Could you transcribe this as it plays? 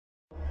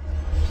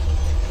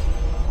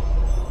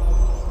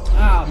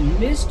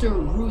Mr.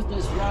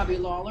 Ruthless Robbie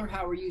Lawler.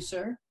 How are you,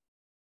 sir?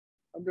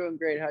 I'm doing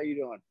great. How you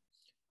doing?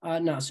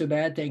 Not so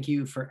bad. Thank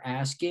you for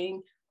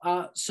asking.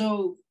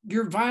 So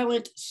your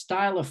violent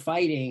style of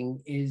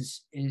fighting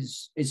is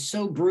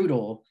so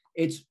brutal.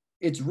 It's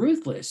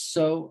ruthless.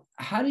 So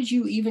how did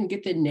you even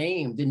get the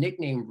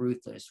nickname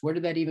Ruthless? Where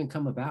did that even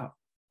come about?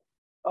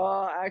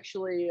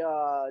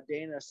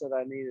 Dana said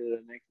I needed a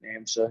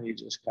nickname, so he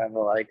just kind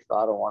of like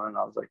thought of one, and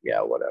I was like,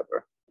 yeah,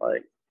 whatever.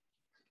 Like,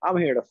 I'm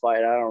here to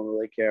fight. I don't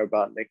really care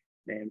about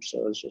nicknames,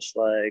 so it's just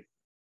like,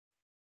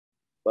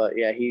 but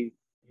yeah, he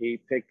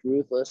picked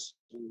Ruthless,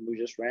 and we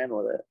just ran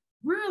with it.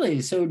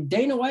 Really? So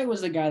Dana White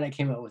was the guy that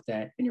came up with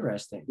that.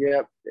 Interesting.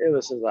 Yep, it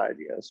was his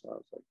idea, so I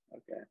was like,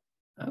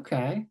 okay.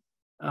 Okay.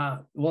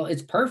 Well,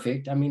 it's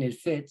perfect. I mean, it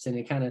fits and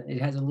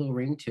it has a little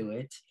ring to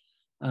it.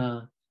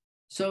 Uh,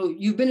 so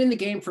you've been in the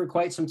game for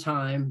quite some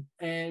time,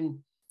 and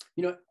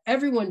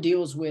everyone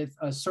deals with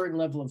a certain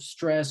level of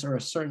stress or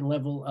a certain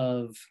level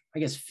of, I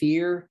guess,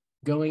 fear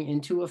going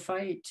into a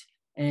fight.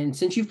 And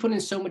since you've put in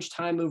so much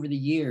time over the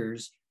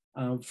years,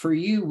 for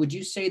you, would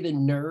you say the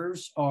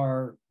nerves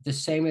are the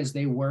same as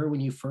they were when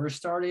you first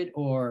started,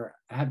 or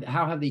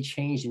how have they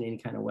changed in any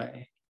kind of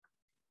way?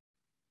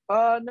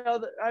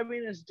 No, I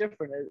mean it's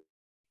different.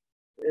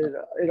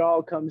 It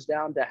all comes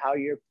down to how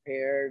you're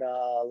paired,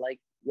 like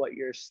what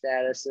your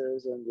status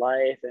is in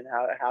life and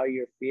how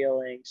you're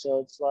feeling. So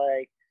it's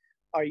like,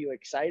 are you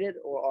excited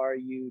or are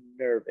you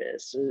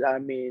nervous? I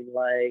mean,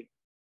 like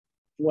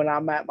when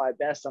I'm at my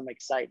best, I'm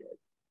excited.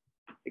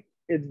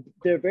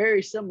 They're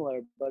very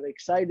similar, but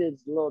excited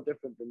is a little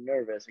different than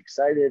nervous.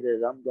 Excited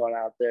is I'm going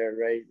out there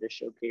ready to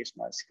showcase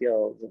my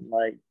skills and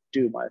like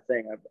do my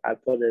thing. I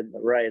put in the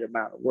right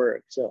amount of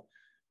work. So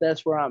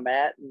that's where I'm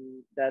at.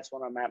 And that's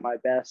when I'm at my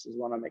best is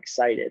when I'm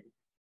excited.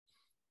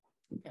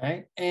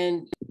 Okay.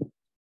 And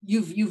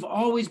you've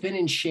always been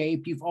in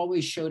shape. You've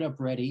always showed up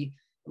ready.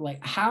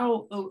 Like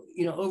how,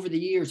 over the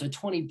years, a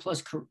 20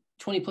 plus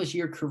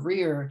year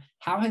career,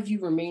 how have you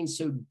remained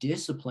so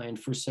disciplined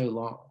for so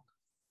long?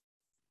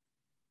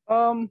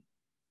 Um,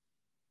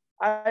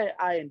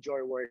 I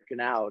enjoy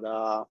working out.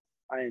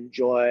 I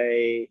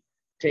enjoy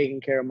taking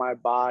care of my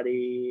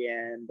body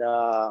and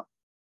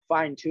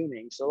fine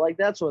tuning. So like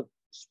that's what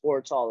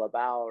sports all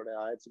about.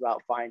 It's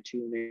about fine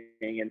tuning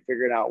and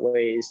figuring out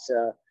ways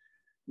to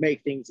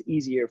make things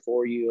easier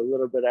for you. A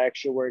little bit of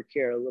extra work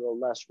here, a little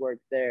less work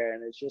there,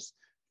 and it's just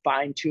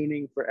fine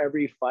tuning for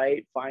every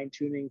fight, fine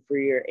tuning for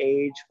your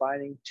age,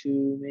 fine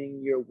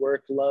tuning your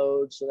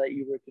workload so that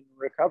you can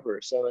recover.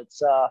 So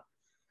it's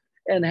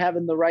and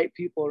having the right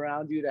people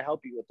around you to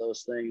help you with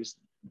those things,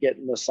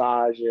 getting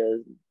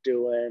massages,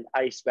 doing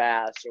ice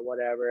baths or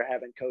whatever,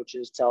 having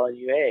coaches telling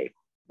you, hey,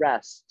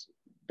 rest,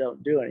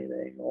 don't do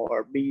anything,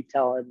 or me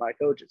telling my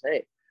coaches,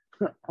 hey,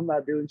 I'm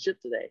not doing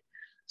shit today.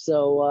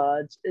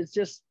 So it's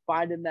just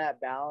finding that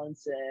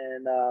balance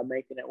and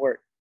making it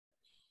work.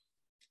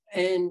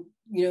 And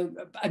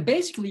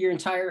basically your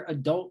entire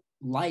adult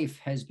life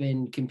has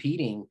been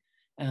competing,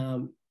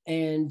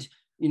 and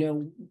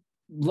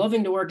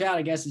loving to work out,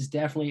 I guess, is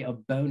definitely a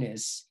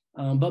bonus.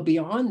 But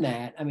beyond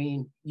that, I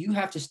mean, you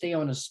have to stay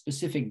on a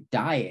specific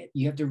diet.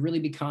 You have to really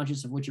be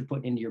conscious of what you're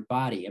putting into your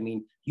body. I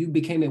mean, you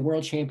became a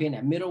world champion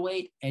at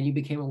middleweight and you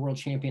became a world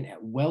champion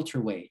at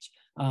welterweight.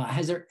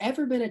 Has there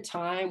ever been a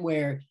time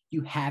where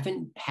you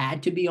haven't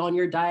had to be on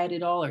your diet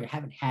at all, or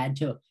haven't had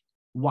to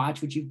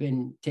watch what you've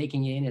been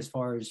taking in as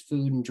far as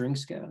food and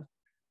drinks go?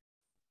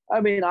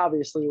 I mean,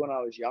 obviously, when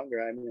I was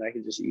younger, I mean, I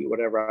could just eat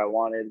whatever I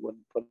wanted,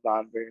 wouldn't put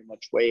on very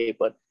much weight.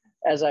 But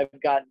as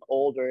I've gotten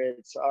older,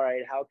 it's all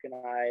right. How can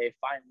I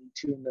finely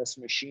tune this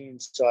machine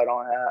so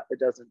it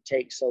doesn't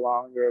take so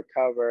long to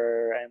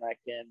recover and I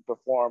can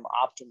perform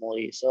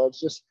optimally? So it's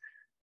just,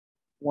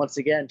 once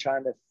again,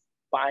 trying to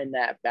find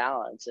that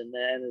balance. And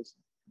then it's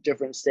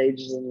different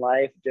stages in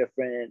life,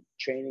 different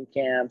training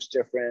camps,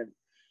 different,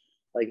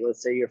 like,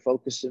 let's say you're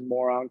focusing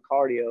more on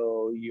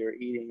cardio, you're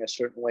eating a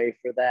certain way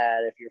for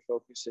that. If you're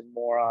focusing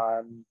more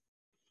on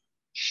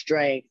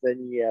strength,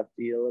 then you have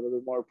to eat a little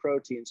bit more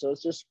protein. So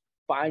it's just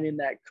finding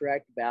that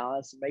correct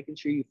balance and making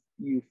sure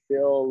you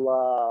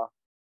feel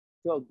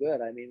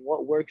good. I mean,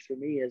 what works for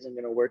me isn't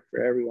going to work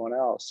for everyone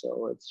else.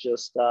 So it's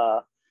just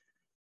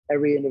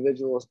every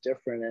individual is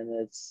different,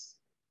 and it's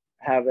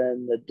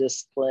having the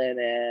discipline,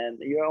 and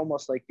you're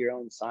almost like your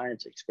own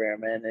science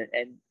experiment,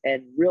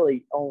 and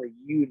really only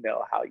you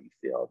know how you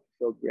feel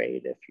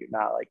great. If you're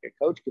not, like, a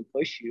coach can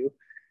push you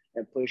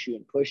and push you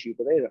and push you,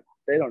 but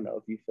they don't know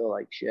if you feel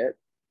like shit.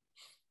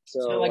 So,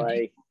 So like,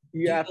 like you do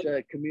you have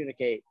to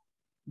communicate.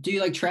 do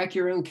you like track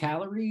your own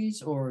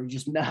calories, or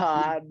just? No,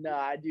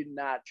 I do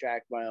not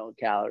track my own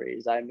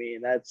calories. I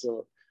mean,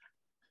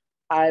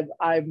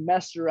 I've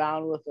messed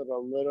around with it a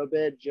little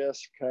bit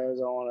just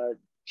because I want to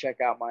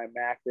check out my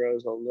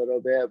macros a little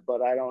bit,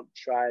 but I don't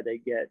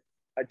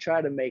I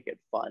try to make it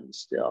fun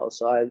still.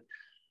 So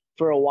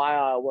for a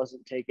while, I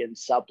wasn't taking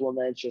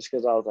supplements just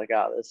because I was like,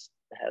 oh, this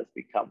has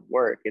become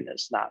work and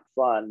it's not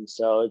fun.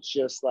 So it's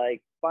just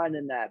like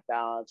finding that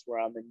balance where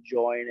I'm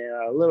enjoying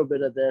it, a little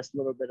bit of this, a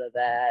little bit of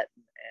that.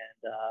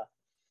 And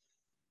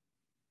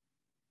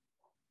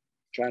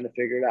trying to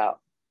figure it out.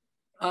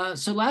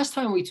 So last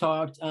time we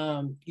talked,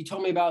 you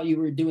told me about you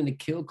were doing the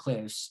kill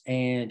cliffs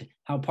and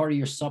how part of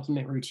your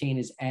supplement routine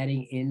is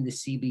adding in the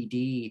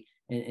CBD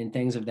and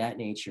things of that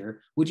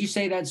nature. Would you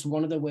say that's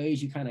one of the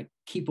ways you kind of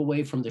keep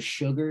away from the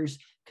sugars?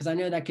 Because I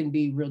know that can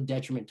be real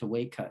detriment to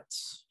weight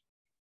cuts.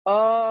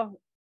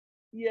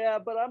 Yeah,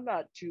 but I'm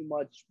not too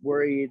much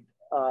worried.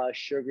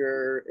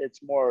 Sugar,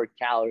 it's more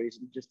calories.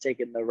 I'm just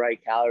taking the right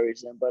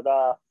calories in. But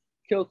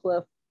Kill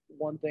Cliff,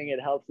 one thing,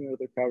 it helps me with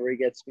recovery,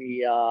 gets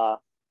me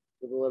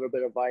with a little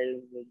bit of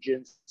vitamin and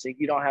ginseng.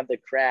 You don't have the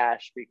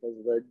crash because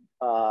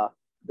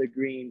the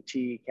green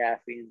tea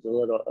caffeine's a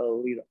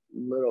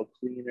little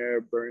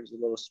cleaner, burns a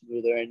little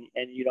smoother,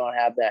 and you don't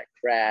have that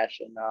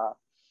crash.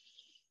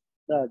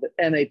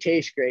 And they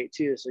taste great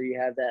too. So you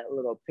have that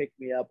little pick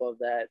me up of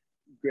that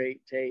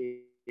great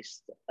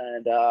taste.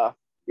 And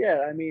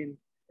yeah, I mean,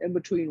 in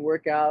between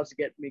workouts,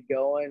 get me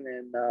going,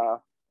 and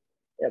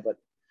yeah, but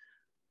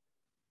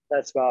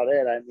that's about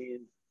it. I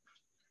mean,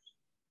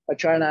 I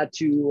try not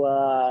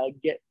to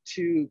get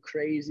too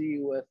crazy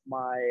with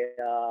my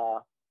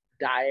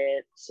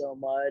diet so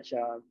much.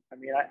 I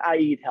mean, I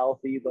eat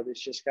healthy, but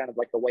it's just kind of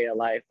like a way of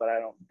life. But I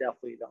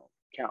definitely don't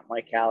count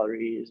my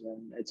calories,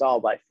 and it's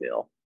all by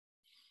feel.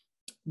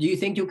 Do you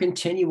think you'll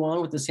continue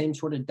on with the same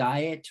sort of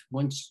diet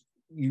once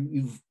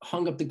you've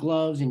hung up the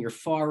gloves and you're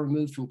far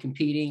removed from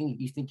competing?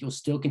 Do you think you'll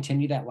still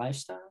continue that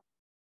lifestyle?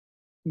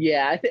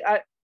 Yeah, I think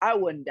I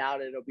wouldn't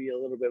doubt it'll be a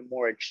little bit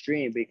more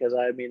extreme because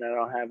I mean I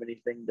don't have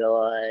anything to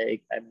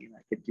like. I mean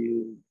I could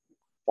do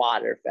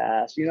water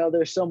fast. You know,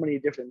 there's so many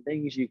different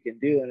things you can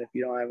do, and if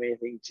you don't have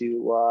anything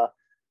to,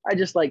 I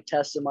just like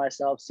testing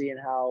myself, seeing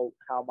how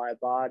my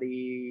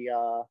body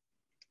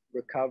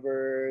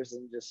recovers,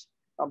 and just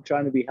I'm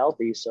trying to be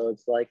healthy. So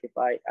it's like if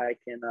I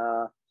can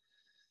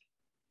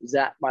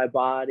zap my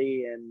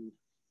body and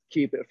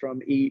keep it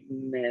from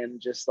eating, and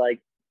just like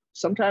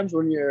sometimes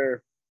when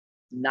you're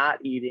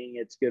not eating,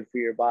 it's good for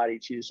your body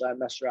too. So I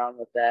mess around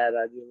with that.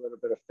 I do a little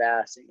bit of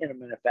fasting,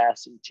 intermittent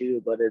fasting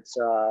too, but it's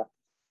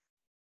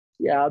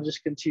yeah, I'll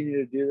just continue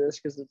to do this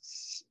because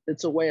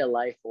it's a way of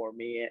life for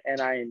me,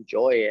 and I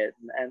enjoy it,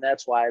 and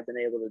that's why I've been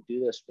able to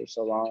do this for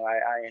so long.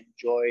 I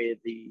enjoy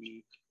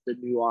the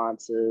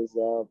nuances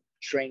of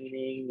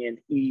training and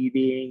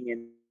eating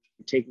and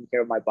taking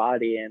care of my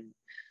body, and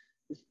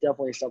it's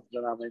definitely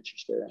something that I'm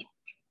interested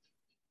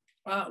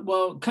in.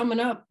 Well,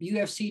 coming up,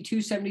 UFC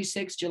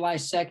 276, July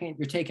 2nd,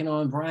 you're taking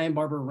on Brian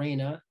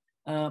Barberena.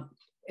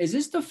 Is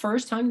this the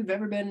first time you've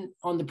ever been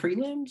on the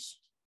prelims?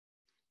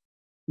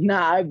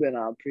 Nah, I've been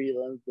on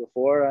prelims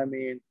before. I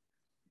mean,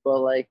 but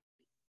like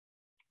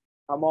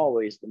I'm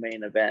always the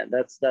main event.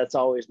 That's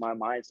always my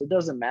mind. So it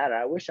doesn't matter.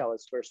 I wish I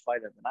was first fight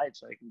of the night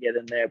so I can get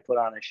in there, put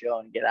on a show,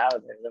 and get out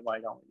of there. There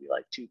might only be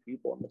like two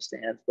people in the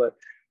stands, but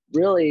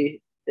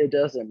really, it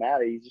doesn't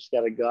matter. You just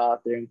got to go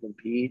out there and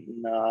compete.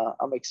 And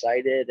I'm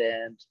excited.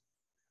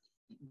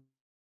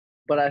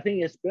 But I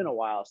think it's been a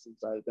while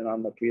since I've been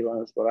on the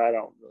prelims, but I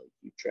don't really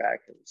keep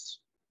track because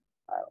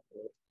I don't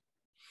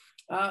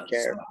really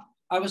care. So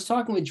I was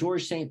talking with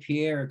George St.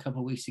 Pierre a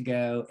couple of weeks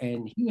ago,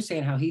 and he was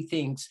saying how he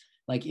thinks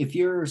like if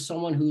you're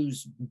someone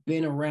who's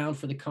been around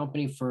for the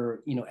company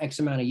for X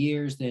amount of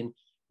years, then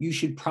you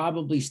should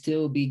probably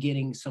still be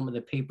getting some of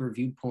the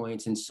pay-per-view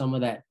points and some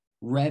of that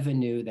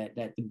revenue that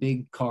the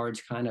big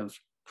cards kind of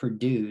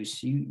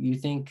produce. You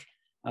think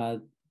that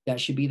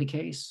should be the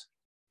case?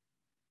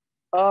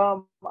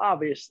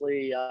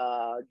 Obviously,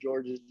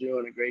 George is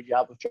doing a great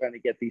job of trying to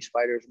get these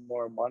fighters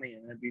more money,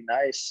 and it'd be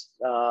nice.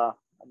 I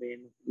mean,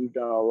 we've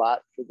done a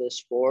lot for this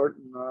sport,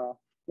 and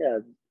yeah,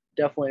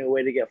 definitely a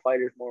way to get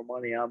fighters more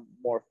money. I'm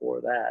more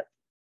for that.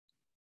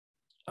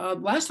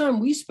 Last time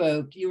we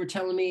spoke, you were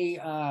telling me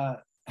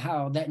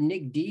how that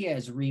Nick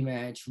Diaz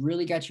rematch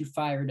really got you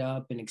fired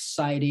up and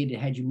excited. It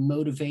had you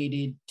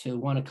motivated to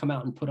want to come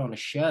out and put on a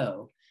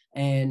show.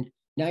 And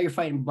now you're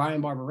fighting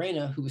Brian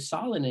Barberena, who was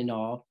solid and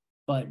all.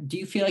 But do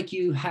you feel like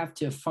you have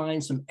to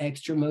find some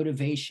extra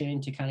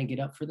motivation to kind of get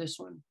up for this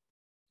one?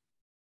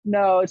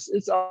 No,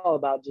 it's all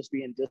about just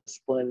being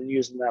disciplined and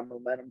using that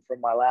momentum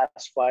from my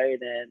last fight,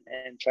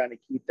 and trying to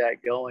keep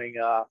that going.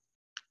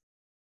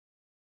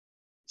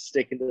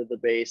 Sticking to the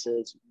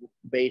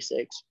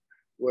basics,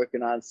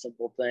 working on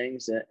simple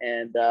things,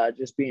 and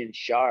just being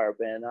sharp.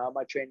 And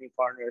my training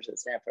partners at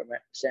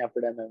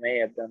Sanford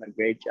MMA have done a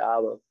great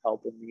job of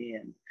helping me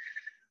and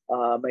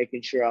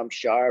making sure I'm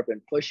sharp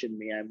and pushing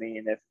me. I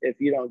mean, if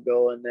you don't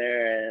go in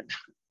there and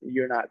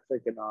you're not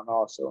clicking on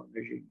all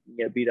cylinders, you can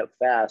get beat up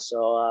fast.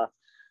 So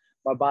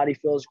my body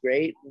feels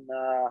great, and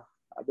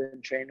I've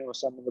been training with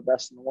some of the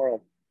best in the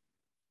world.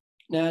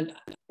 Now,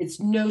 it's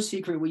no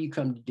secret what you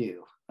come to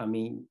do. I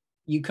mean,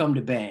 you come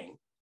to bang.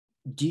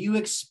 Do you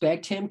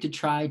expect him to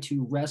try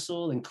to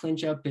wrestle and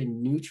clinch up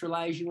and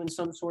neutralize you in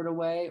some sort of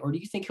way? Or do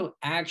you think he'll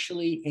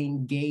actually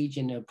engage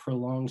in a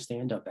prolonged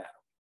stand-up battle?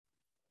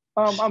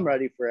 I'm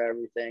ready for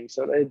everything,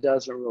 so it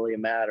doesn't really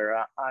matter.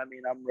 I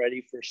mean, I'm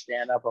ready for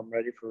stand-up. I'm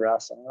ready for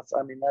wrestling.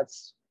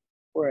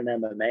 We're in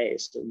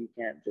MMA, so you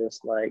can't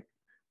just like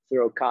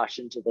throw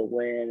caution to the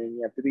wind, and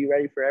you have to be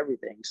ready for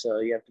everything. So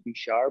you have to be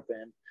sharp,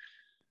 and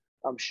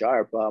I'm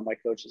sharp. My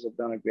coaches have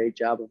done a great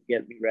job of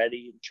getting me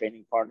ready.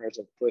 Training partners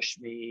have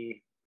pushed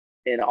me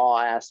in all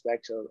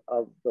aspects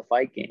of the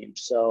fight game.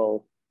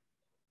 So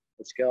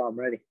let's go. I'm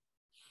ready.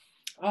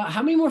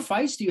 How many more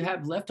fights do you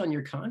have left on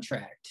your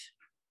contract?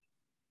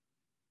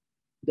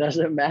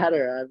 Doesn't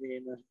matter. I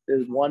mean,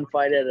 there's one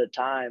fight at a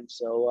time.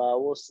 So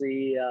we'll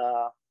see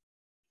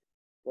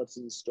what's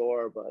in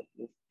store, but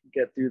we'll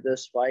get through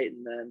this fight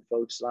and then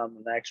focus on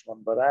the next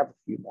one. But I have a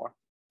few more.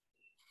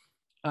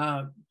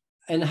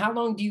 And how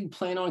long do you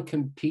plan on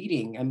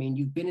competing? I mean,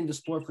 you've been in the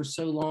sport for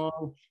so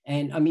long.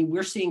 And I mean,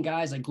 we're seeing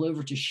guys like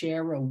Glover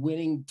Teixeira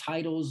winning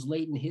titles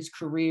late in his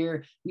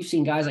career. We've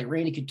seen guys like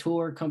Randy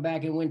Couture come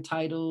back and win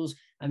titles.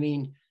 I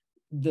mean,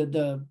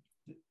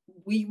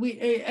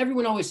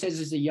 everyone always says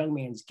it's a young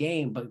man's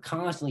game, but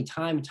constantly,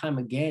 time and time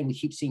again, we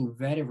keep seeing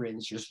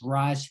veterans just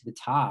rise to the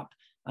top.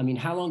 I mean,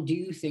 how long do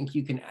you think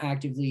you can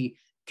actively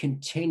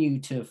continue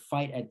to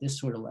fight at this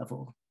sort of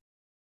level?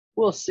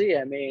 We'll see.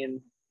 I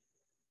mean,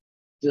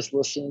 just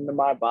listening to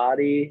my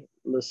body,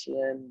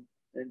 listening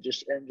and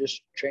just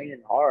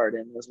training hard.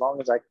 And as long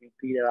as I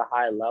compete at a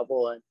high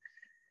level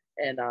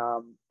and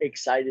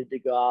excited to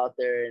go out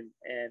there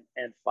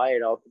and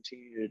fight, I'll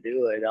continue to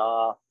do it.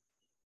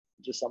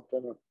 Just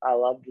something I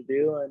love to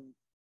do and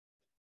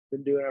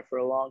been doing it for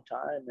a long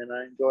time, and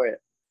I enjoy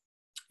it.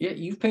 Yeah,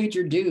 you've paid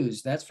your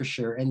dues, that's for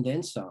sure, and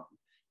then some.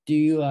 Do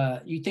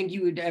you think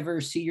you would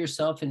ever see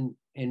yourself in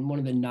one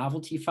of the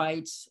novelty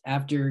fights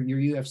after your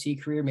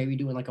UFC career, maybe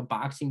doing like a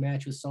boxing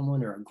match with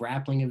someone or a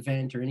grappling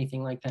event or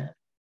anything like that?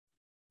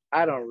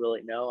 I don't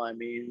really know. I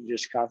mean,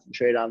 just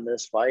concentrate on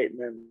this fight, and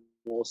then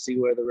we'll see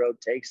where the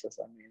road takes us.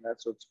 I mean,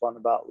 that's what's fun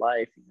about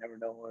life. You never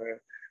know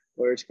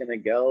where it's going to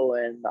go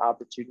and the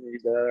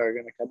opportunities that are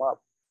going to come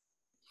up.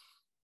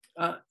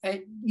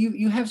 And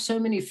you have so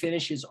many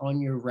finishes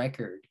on your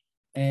record,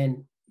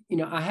 and you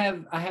know, I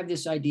have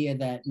this idea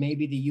that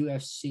maybe the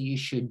UFC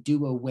should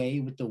do away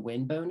with the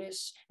win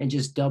bonus and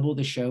just double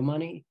the show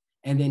money,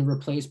 and then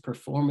replace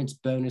performance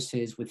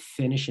bonuses with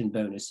finishing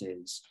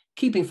bonuses,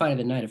 keeping fight of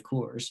the night, of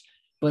course.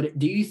 But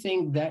do you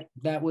think that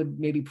that would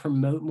maybe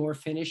promote more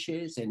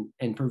finishes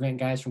and prevent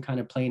guys from kind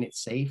of playing it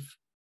safe?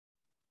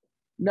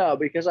 No,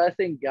 because I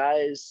think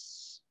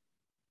guys,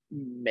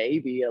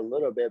 maybe a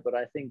little bit, but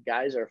I think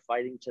guys are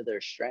fighting to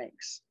their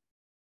strengths.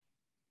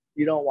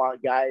 You don't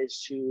want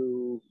guys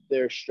who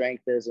their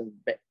strength isn't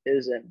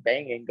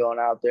banging, going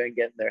out there and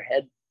getting their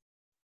head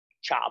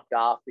chopped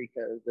off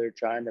because they're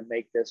trying to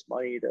make this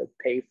money to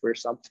pay for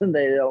something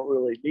they don't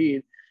really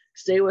need.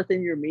 Stay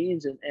within your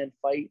means and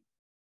fight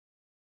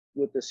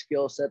with the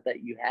skill set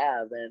that you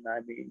have. And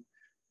I mean,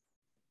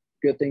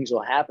 good things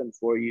will happen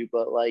for you,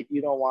 but like,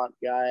 you don't want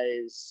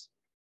guys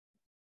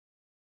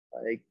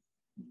like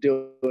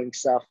doing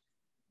stuff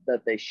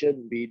that they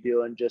shouldn't be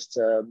doing just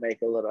to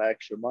make a little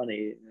extra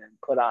money and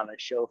put on a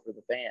show for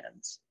the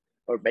fans.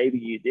 Or maybe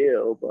you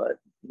do, but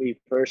me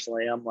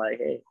personally, I'm like,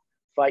 hey,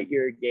 fight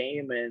your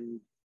game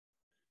and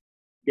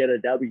get a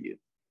W.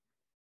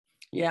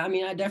 Yeah, I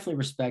mean, I definitely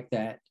respect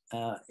that.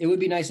 It would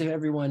be nice if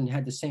everyone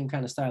had the same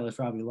kind of style as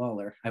Robbie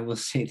Lawler. I will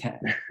say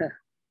that.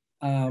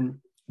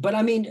 But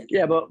I mean,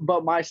 yeah,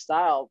 but my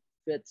style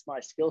fits my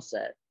skill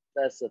set.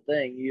 That's the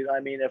thing.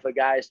 I mean, if a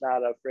guy's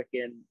not a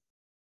freaking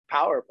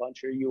power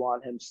puncher, you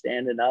want him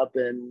standing up,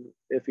 and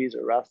if he's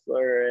a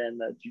wrestler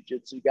and a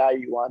jiu-jitsu guy,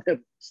 you want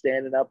him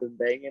standing up and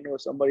banging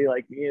with somebody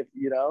like me. If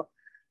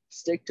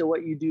stick to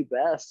what you do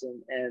best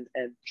and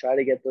try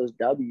to get those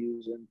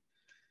W's, and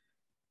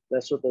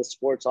that's what the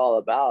sport's all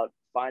about,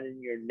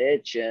 finding your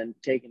niche and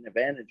taking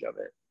advantage of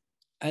it.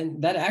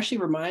 And that actually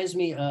reminds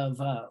me of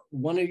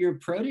one of your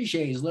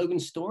proteges, Logan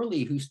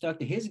Storley, who stuck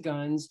to his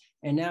guns,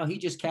 and now he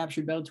just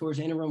captured Bellator's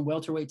interim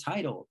welterweight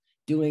title,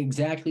 doing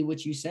exactly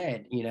what you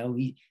said. You know,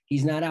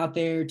 he's not out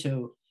there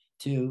to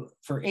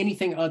for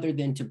anything other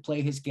than to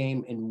play his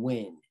game and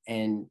win,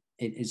 and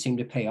it seemed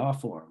to pay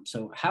off for him.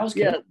 So how's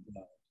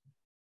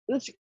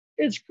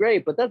it's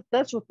great, but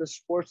that's what the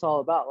sport's all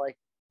about. Like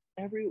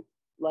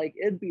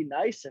it'd be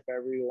nice if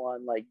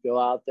everyone like go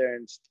out there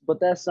but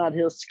that's not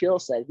his skill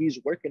set. He's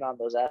working on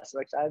those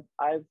aspects.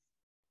 I've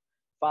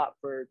fought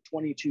for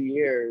 22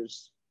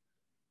 years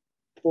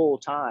full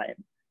time,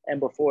 and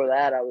before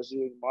that I was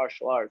doing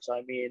martial arts.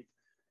 I mean,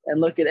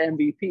 and look at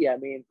MVP. I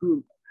mean,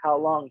 how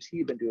long's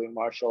he been doing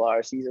martial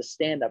arts? He's a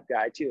stand-up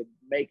guy too. It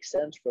makes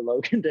sense for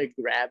Logan to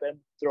grab him,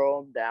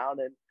 throw him down,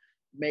 and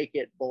make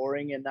it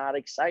boring and not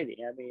exciting.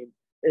 I mean,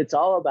 it's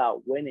all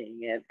about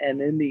winning,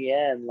 and in the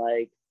end,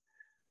 like,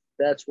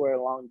 that's where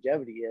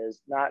longevity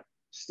is, not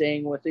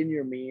staying within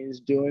your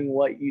means, doing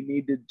what you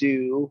need to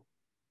do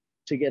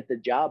to get the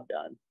job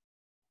done.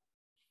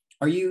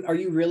 Are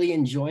you really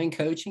enjoying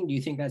coaching? Do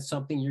you think that's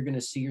something you're going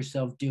to see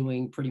yourself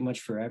doing pretty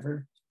much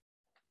forever?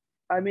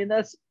 I mean,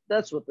 that's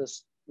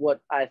what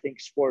I think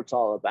sport's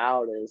all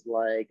about, is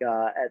like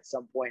at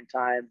some point in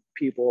time,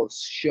 people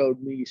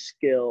showed me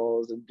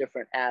skills and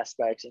different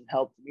aspects and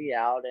helped me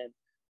out.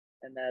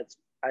 And that's,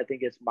 I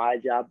think it's my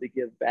job to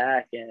give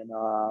back. And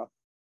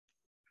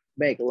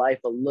make life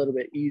a little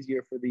bit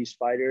easier for these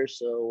fighters.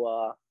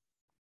 So,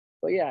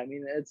 but yeah, I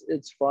mean,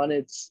 it's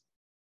fun.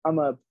 I'm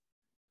a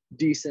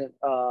decent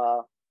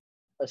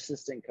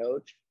assistant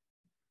coach.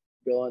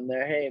 Go in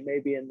there, hey,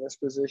 maybe in this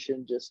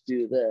position, just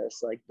do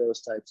this, like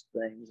those types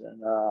of things,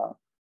 and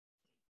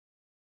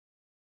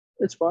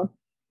it's fun.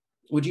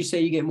 Would you say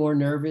you get more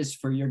nervous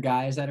for your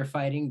guys that are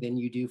fighting than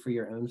you do for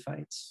your own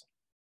fights?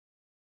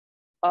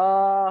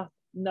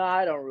 No,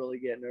 I don't really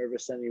get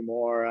nervous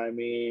anymore. I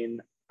mean,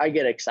 I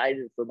get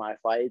excited for my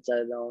fights.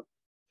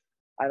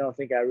 I don't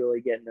think I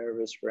really get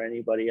nervous for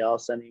anybody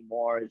else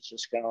anymore. It's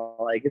just kind of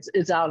like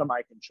it's out of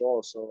my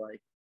control. So like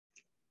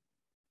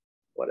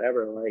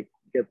whatever, like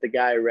get the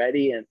guy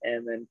ready and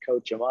then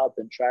coach him up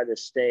and try to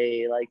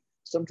stay like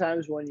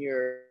sometimes when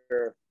you're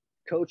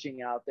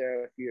coaching out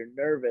there, if you're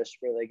nervous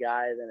for the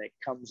guy, then it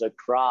comes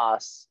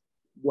across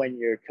when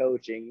you're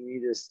coaching. You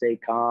need to stay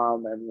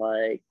calm and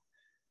like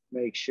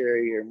make sure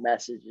your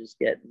message is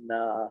getting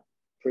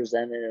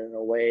presented in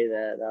a way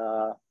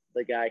that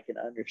the guy can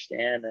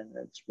understand and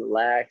it's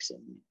relaxed.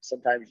 And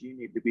sometimes you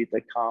need to be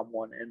the calm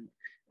one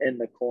in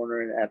the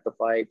corner and at the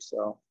fight.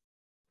 So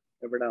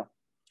never know.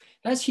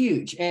 That's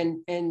huge.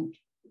 And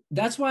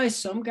that's why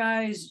some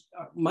guys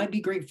might be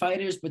great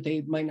fighters, but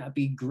they might not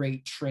be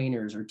great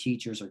trainers or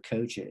teachers or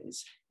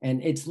coaches.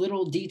 And it's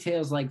little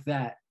details like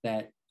that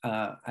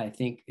I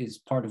think is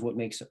part of what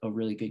makes a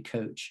really good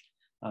coach.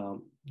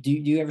 Do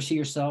you ever see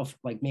yourself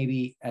like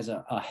maybe as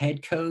a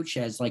head coach,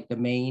 as like the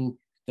main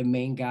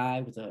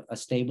guy with a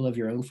stable of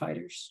your own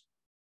fighters?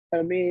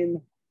 I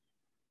mean,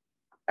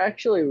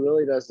 actually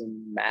really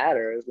doesn't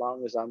matter as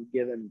long as I'm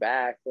giving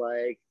back.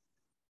 Like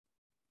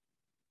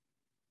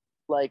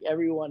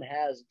everyone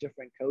has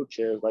different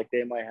coaches. Like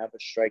they might have a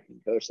striking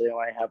coach, they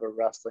might have a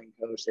wrestling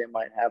coach, they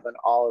might have an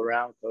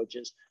all-around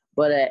coaches.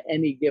 But at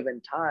any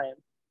given time,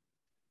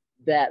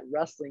 that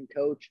wrestling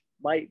coach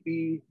might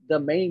be the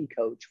main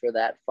coach for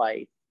that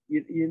fight.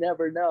 You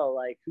never know,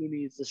 like who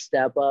needs to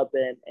step up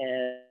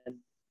and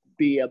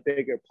be a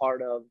bigger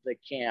part of the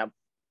camp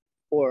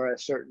or a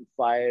certain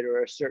fight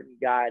or a certain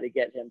guy to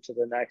get him to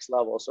the next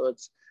level. So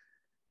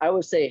I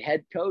would say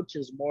head coach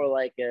is more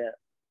like a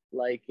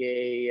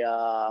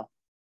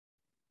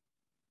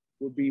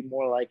would be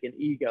more like an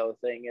ego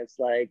thing. It's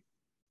like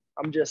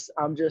I'm just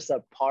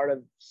a part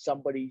of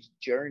somebody's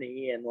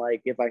journey, and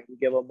like if I can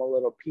give them a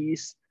little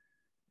piece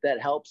that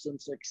helps them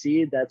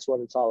succeed, that's what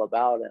it's all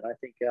about. And I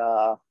think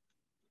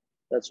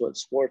that's what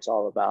sports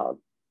all about.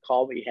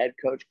 Call me head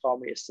coach, call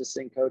me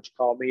assistant coach,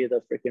 call me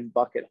the freaking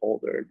bucket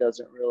holder. It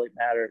doesn't really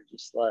matter.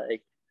 Just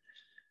like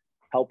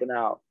helping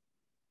out.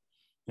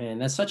 Man,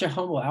 that's such a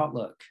humble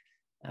outlook.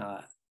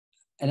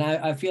 And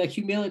I feel like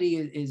humility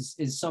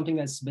is something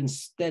that's been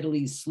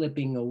steadily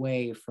slipping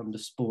away from the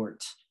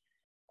sport.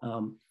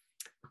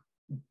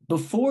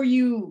 Before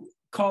you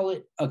call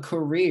it a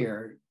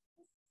career,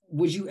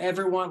 would you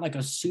ever want like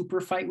a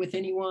super fight with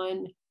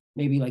anyone?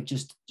 Maybe like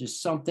just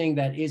something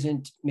that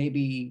isn't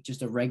maybe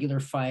just a regular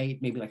fight,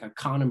 maybe like a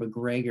Conor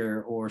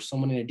McGregor or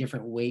someone in a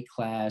different weight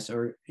class?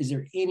 Or is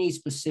there any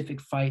specific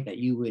fight that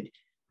you would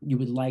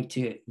like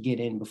to get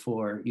in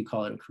before you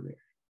call it a career?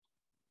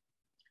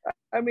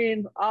 I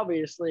mean,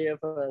 obviously,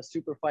 if a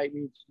super fight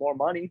needs more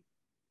money,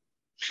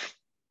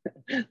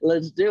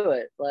 let's do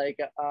it. Like,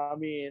 I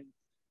mean,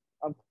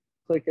 I'm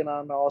clicking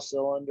on all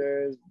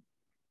cylinders.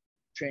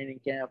 Training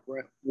camp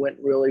went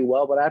really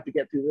well, but I have to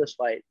get through this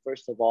fight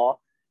first of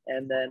all,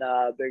 and then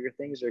bigger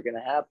things are going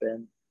to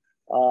happen.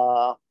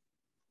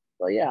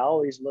 But yeah,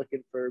 always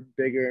looking for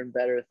bigger and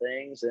better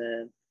things,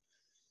 and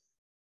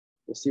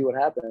we'll see what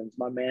happens.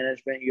 My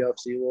management,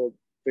 UFC, will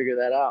figure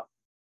that out.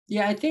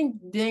 Yeah, I think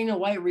Dana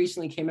White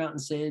recently came out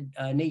and said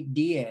Nate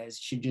Diaz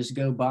should just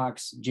go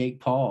box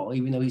Jake Paul,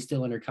 even though he's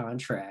still under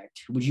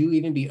contract. Would you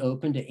even be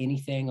open to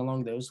anything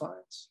along those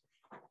lines?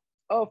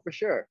 Oh, for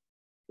sure.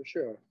 For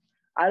sure.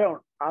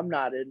 I'm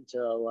not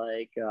into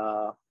like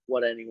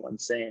what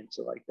anyone's saying.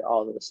 So like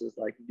all this is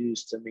like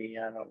news to me.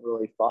 I don't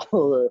really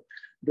follow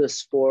the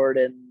sport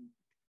and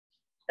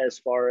as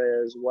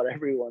far as what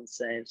everyone's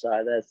saying. So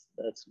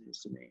that's news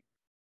to me.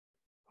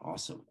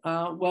 Awesome.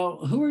 Well,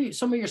 who are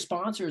some of your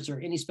sponsors or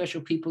any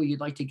special people you'd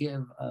like to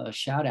give a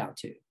shout out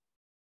to?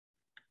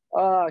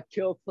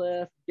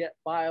 Killcliff, Get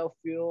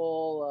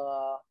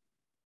Biofuel,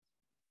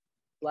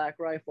 Black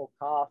Rifle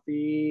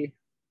Coffee.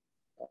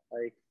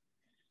 Like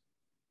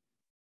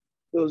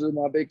those are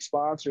my big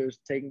sponsors,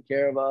 taking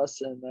care of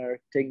us and they're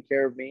taking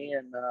care of me.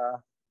 And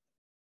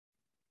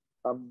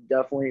I'm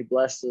definitely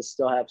blessed to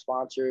still have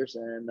sponsors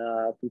and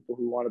people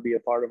who want to be a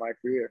part of my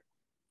career.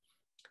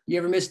 You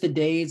ever miss the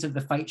days of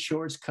the fight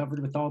shorts covered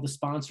with all the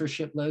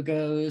sponsorship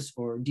logos,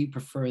 or do you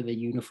prefer the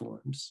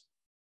uniforms?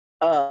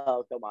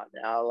 Oh, come on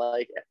now.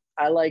 Like,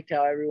 I liked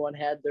how everyone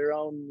had their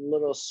own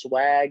little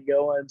swag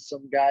going.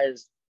 Some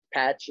guys'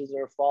 patches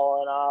are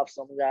falling off.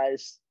 Some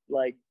guys,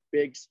 like,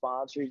 big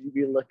sponsors. You'd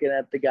be looking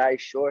at the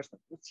guy's shorts.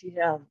 Like, what's he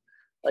have?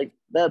 Like,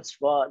 that's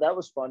fun. That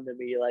was fun to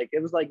me. Like,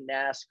 it was like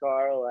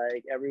NASCAR.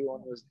 Like,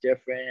 everyone was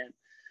different.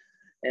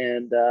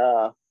 And,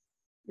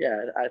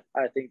 yeah,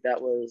 I think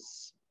that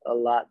was a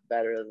lot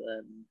better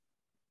than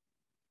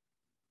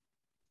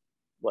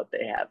what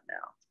they have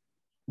now.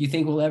 You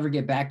think we'll ever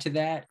get back to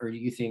that, or do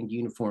you think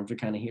uniforms are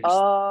kind of here?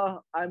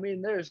 I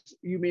mean,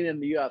 you mean in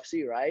the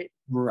UFC, right?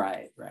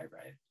 Right.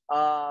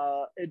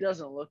 It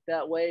doesn't look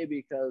that way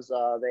because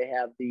they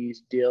have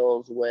these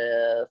deals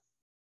with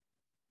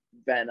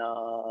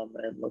Venom,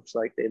 and looks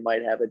like they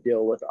might have a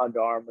deal with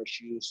Under Armour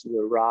shoes to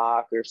The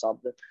Rock or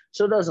something.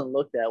 So it doesn't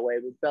look that way,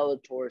 but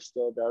Bellator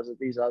still does it.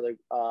 These other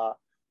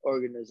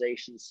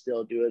organizations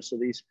still do it. So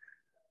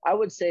I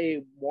would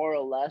say more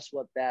or less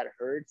what that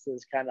hurts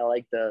is kind of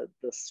like the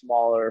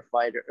smaller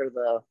fighter or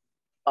the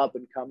up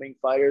and coming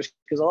fighters,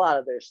 because a lot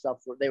of their stuff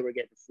they were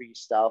getting free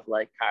stuff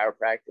like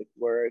chiropractic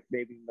work,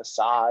 maybe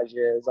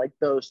massages, like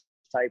those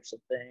types of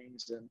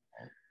things, and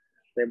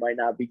they might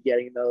not be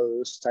getting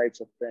those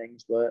types of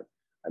things. But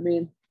I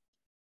mean,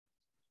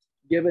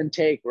 give and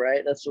take,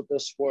 right? That's what the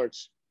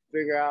sports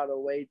figure out a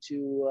way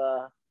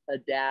to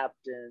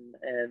adapt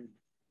and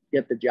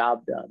get the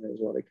job done is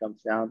what it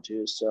comes down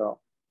to. So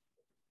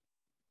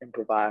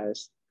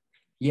improvise.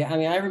 Yeah, I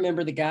mean, I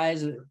remember the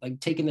guys like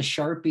taking the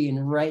Sharpie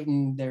and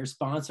writing their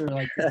sponsor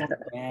like on the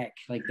back.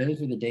 Like those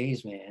were the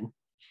days, man.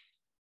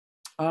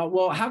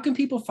 Well, how can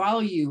people follow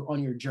you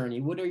on your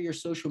journey? What are your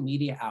social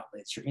media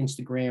outlets? Your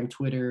Instagram,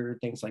 Twitter,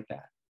 things like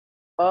that?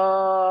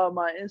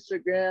 My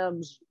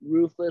Instagram's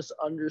Ruthless_RL,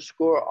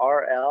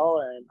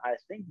 and I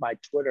think my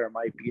Twitter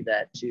might be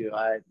that too.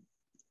 I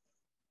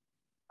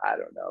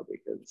don't know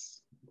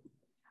because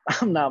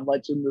I'm not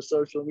much into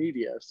social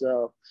media,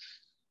 so.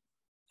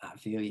 I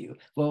feel you.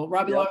 Well,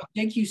 Robbie Lawler,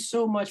 thank you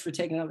so much for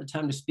taking out the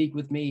time to speak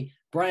with me.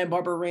 Bryan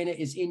Barberena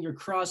is in your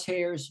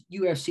crosshairs,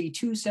 UFC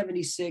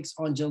 276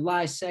 on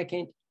July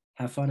 2nd.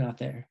 Have fun out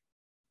there.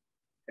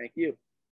 Thank you.